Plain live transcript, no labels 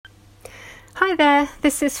Hi there,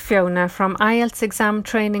 this is Fiona from IELTS Exam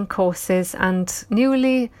Training Courses and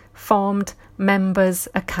newly formed Members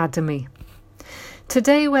Academy.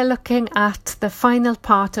 Today we're looking at the final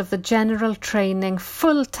part of the general training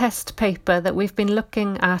full test paper that we've been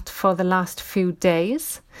looking at for the last few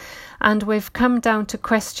days. And we've come down to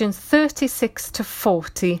questions 36 to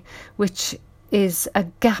 40, which is a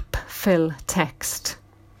gap fill text.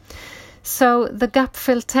 So the gap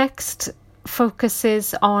fill text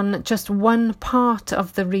focuses on just one part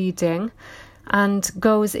of the reading and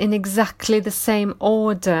goes in exactly the same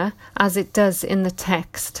order as it does in the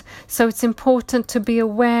text. So it's important to be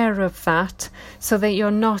aware of that so that you're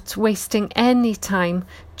not wasting any time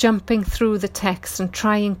jumping through the text and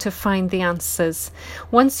trying to find the answers.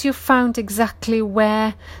 Once you've found exactly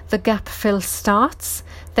where the gap fill starts,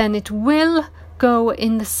 then it will go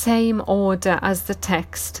in the same order as the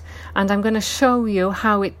text, and I'm going to show you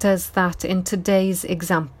how it does that in today's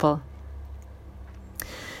example.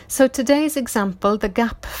 So today's example, the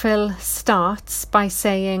gap fill starts by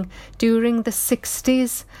saying during the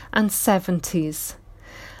 60s and 70s.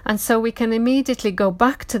 And so we can immediately go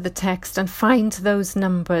back to the text and find those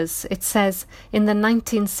numbers. It says in the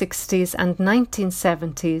 1960s and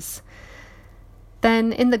 1970s.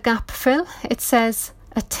 Then in the gap fill, it says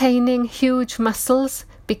attaining huge muscles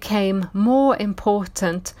became more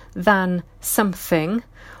important than something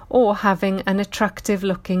or having an attractive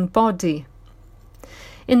looking body.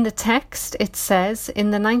 In the text, it says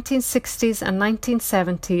in the 1960s and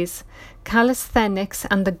 1970s, calisthenics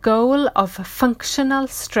and the goal of functional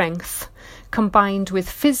strength combined with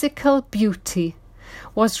physical beauty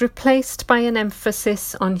was replaced by an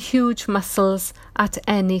emphasis on huge muscles at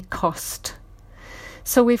any cost.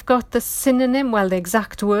 So we've got the synonym, the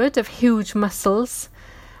exact word of huge muscles,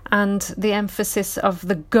 and the emphasis of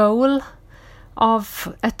the goal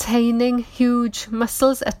of attaining huge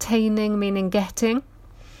muscles, attaining meaning getting.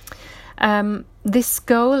 This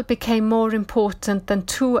goal became more important than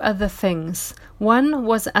two other things. One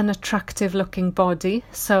was an attractive looking body,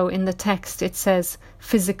 so in the text it says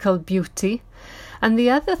physical beauty, and the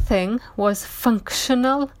other thing was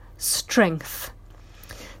functional strength.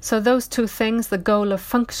 So those two things, the goal of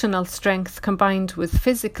functional strength combined with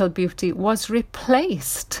physical beauty, was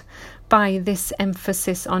replaced by this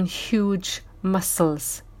emphasis on huge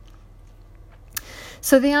muscles.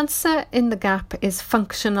 So the answer in the gap is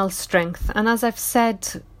functional strength. And as I've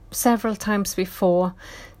said several times before,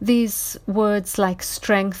 these words like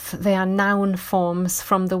strength, they are noun forms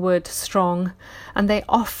from the word strong, and they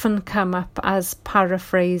often come up as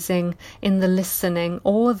paraphrasing in the listening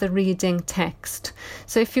or the reading text.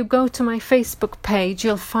 So if you go to my Facebook page,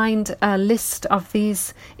 you'll find a list of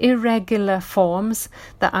these irregular forms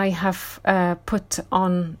that I have put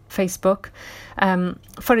on Facebook.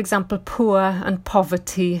 For example, poor and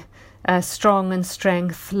poverty, strong and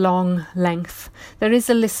strength, long, length. There is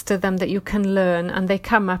a list of them that you can learn, and they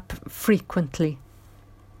come up frequently.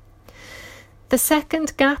 The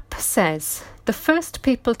second gap says, the first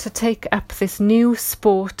people to take up this new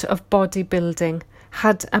sport of bodybuilding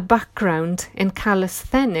had a background in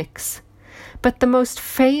calisthenics, but the most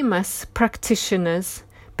famous practitioners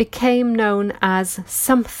became known as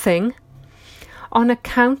something on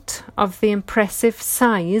account of the impressive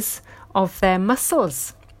size of their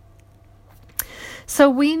muscles. So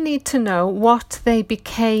we need to know what they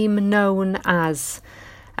became known as.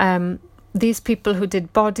 These people who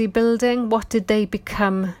did bodybuilding, what did they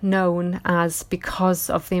become known as because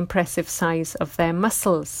of the impressive size of their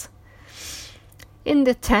muscles? In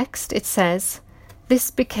the text it says, this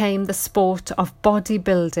became the sport of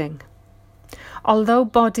bodybuilding. Although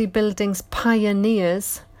bodybuilding's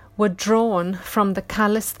pioneers were drawn from the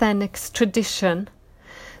calisthenics tradition,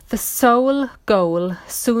 the sole goal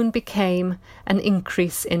soon became an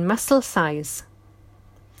increase in muscle size.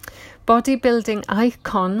 Bodybuilding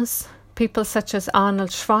icons, people such as Arnold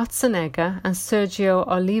Schwarzenegger and Sergio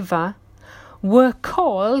Oliva, were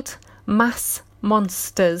called mass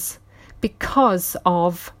monsters because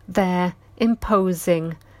of their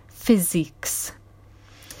imposing physiques.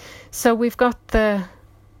 So we've got the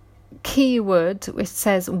keyword which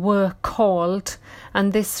says were called,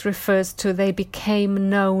 and this refers to they became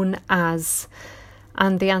known as,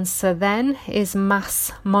 and the answer then is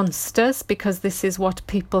mass monsters because this is what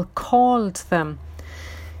people called them.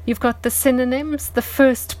 You've got the synonyms. The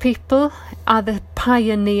first people are the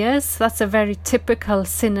pioneers. That's a very typical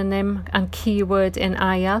synonym and keyword in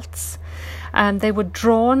IELTS. They were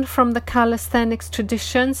drawn from the calisthenics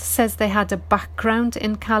traditions. It says they had a background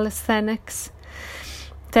in calisthenics.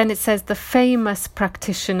 Then it says the famous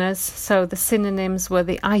practitioners, so the synonyms were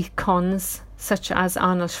the icons, such as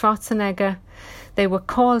Arnold Schwarzenegger. They were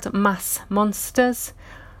called mass monsters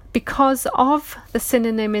because of, the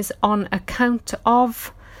synonym is on account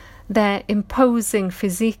of, their imposing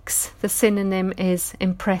physiques. The synonym is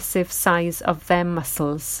impressive size of their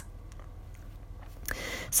muscles.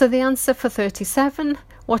 So the answer for 37,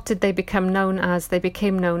 what did they become known as? They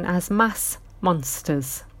became known as mass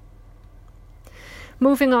monsters.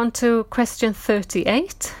 Moving on to question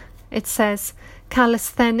 38, it says,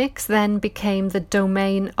 calisthenics then became the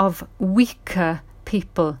domain of weaker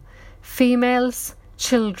people, females,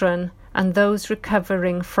 children, and those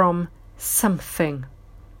recovering from something.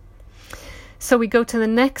 So we go to the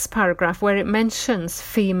next paragraph where it mentions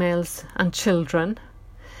females and children,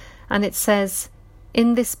 and it says,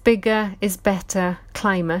 in this bigger is better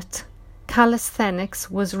climate, calisthenics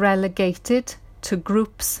was relegated to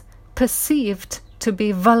groups perceived to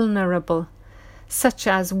be vulnerable, such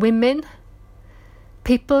as women,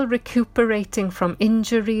 people recuperating from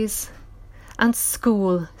injuries, and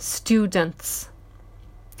school students.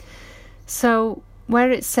 So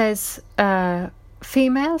where it says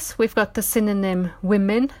females, we've got the synonym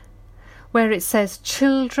women. Where it says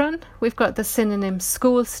children, we've got the synonym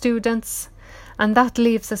school students. And that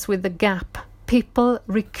leaves us with the gap, people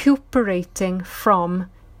recuperating from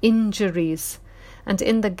injuries. And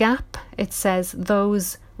in the gap, it says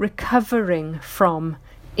those recovering from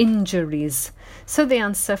injuries. So the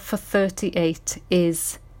answer for 38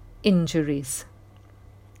 is injuries.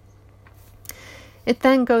 It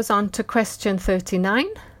then goes on to question 39.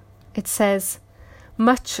 It says,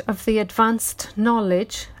 much of the advanced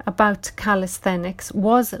knowledge about calisthenics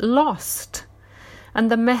was lost, and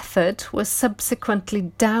the method was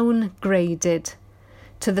subsequently downgraded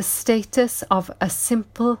to the status of a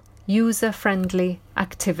simple, user-friendly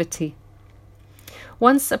activity.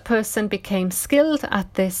 Once a person became skilled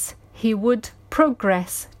at this, he would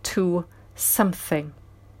progress to something.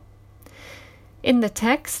 In the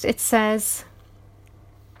text it says,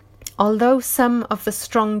 although some of the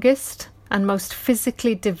strongest and most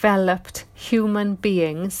physically developed human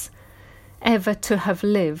beings ever to have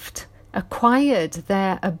lived acquired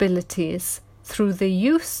their abilities through the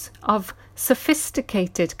use of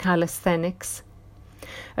sophisticated calisthenics,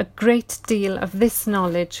 a great deal of this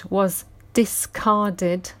knowledge was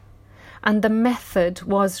discarded, and the method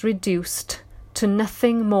was reduced to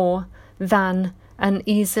nothing more than an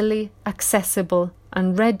easily accessible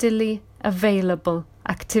and readily available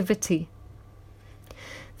activity.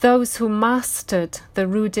 Those who mastered the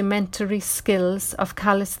rudimentary skills of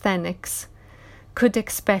calisthenics could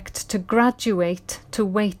expect to graduate to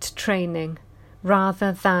weight training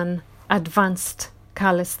rather than advanced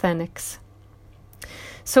calisthenics.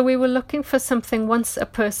 So we were looking for something. Once a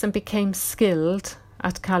person became skilled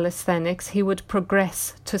at calisthenics, he would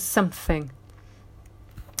progress to something.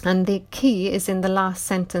 And the key is in the last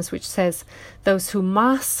sentence, which says those who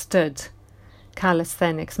mastered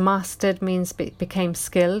calisthenics, mastered means became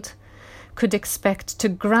skilled, could expect to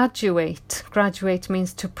graduate. Graduate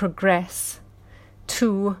means to progress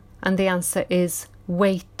to, and the answer is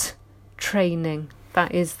weight training.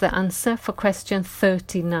 That is the answer for question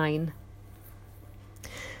 39.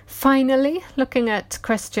 Finally, looking at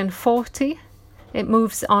question 40, it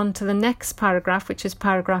moves on to the next paragraph, which is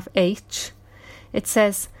paragraph H. It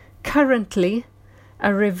says, currently,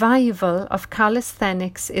 a revival of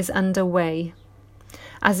calisthenics is underway,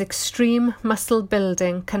 as extreme muscle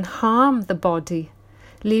building can harm the body,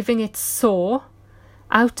 leaving it sore,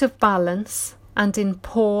 out of balance, and in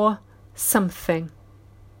poor something.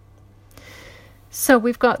 So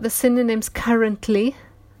we've got the synonyms currently,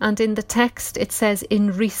 and in the text it says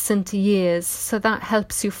in recent years, so that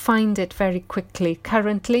helps you find it very quickly.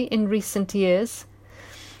 Currently, in recent years,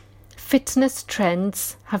 fitness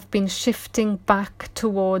trends have been shifting back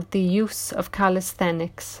toward the use of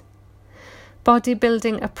calisthenics.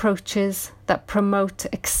 Bodybuilding approaches that promote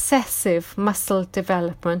excessive muscle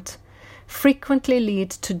development frequently lead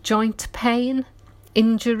to joint pain,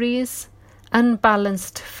 injuries,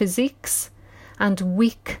 unbalanced physiques, and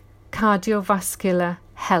weak cardiovascular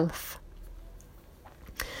health.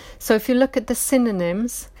 So if you look at the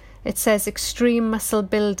synonyms, it says extreme muscle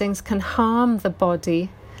buildings can harm the body,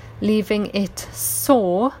 leaving it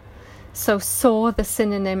sore. So sore, the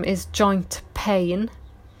synonym is joint pain.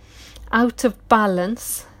 Out of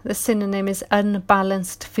balance, the synonym is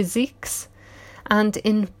unbalanced physiques. And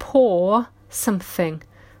in poor something.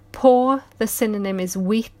 Poor, the synonym is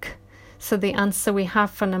weak. So the answer we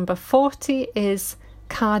have for number 40 is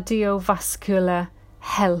cardiovascular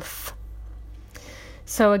health.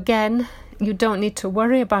 So again, you don't need to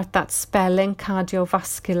worry about that spelling,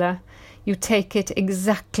 cardiovascular. You take it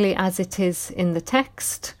exactly as it is in the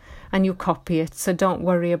text, and you copy it. So don't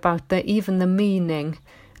worry about even the meaning,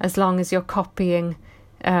 as long as you're copying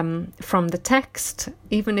from the text,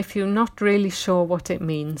 even if you're not really sure what it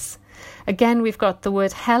means. Again, we've got the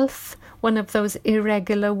word health, one of those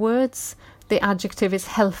irregular words. The adjective is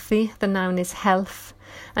healthy, the noun is health.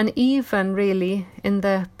 And even really in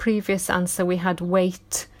the previous answer we had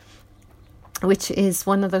weight, which is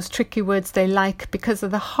one of those tricky words they like because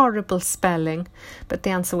of the horrible spelling, but the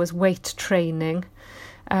answer was weight training.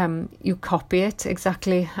 You copy it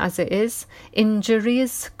exactly as it is.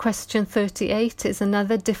 Injuries, question 38, is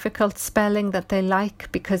another difficult spelling that they like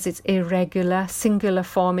because it's irregular. Singular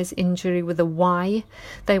form is injury with a Y.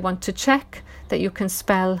 They want to check that you can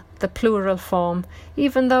spell the plural form,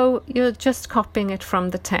 even though you're just copying it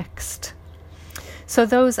from the text. So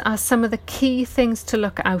those are some of the key things to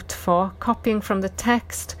look out for: copying from the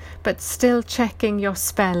text, but still checking your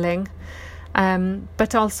spelling.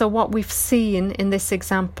 But also what we've seen in this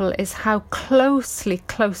example is how closely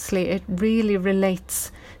it really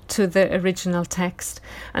relates to the original text.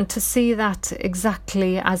 And to see that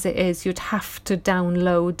exactly as it is, you'd have to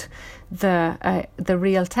download the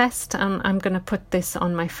real test. And I'm going to put this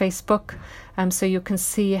on my Facebook so you can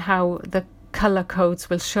see how the colour codes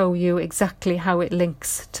will show you exactly how it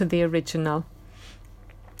links to the original.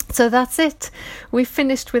 So that's it. We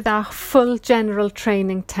finished with our full general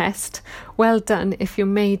training test. Well done if you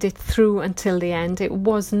made it through until the end. It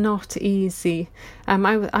was not easy.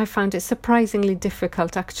 I found it surprisingly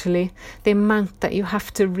difficult, actually, the amount that you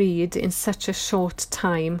have to read in such a short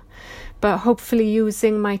time. But hopefully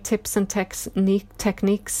using my tips and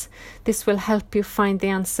techniques, this will help you find the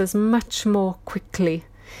answers much more quickly.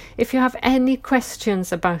 If you have any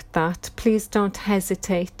questions about that, please don't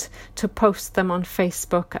hesitate to post them on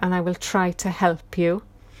Facebook and I will try to help you.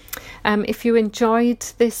 If you enjoyed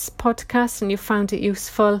this podcast and you found it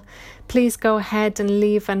useful, please go ahead and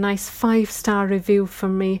leave a nice 5-star review for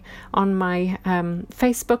me on my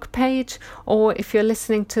Facebook page, or if you're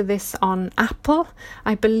listening to this on Apple,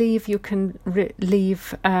 I believe you can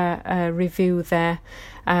leave a review there.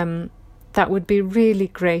 That would be really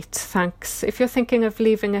great, thanks. If you're thinking of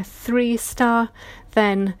leaving a 3-star,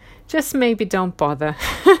 then just maybe don't bother.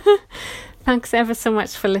 Thanks ever so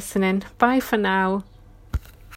much for listening. Bye for now.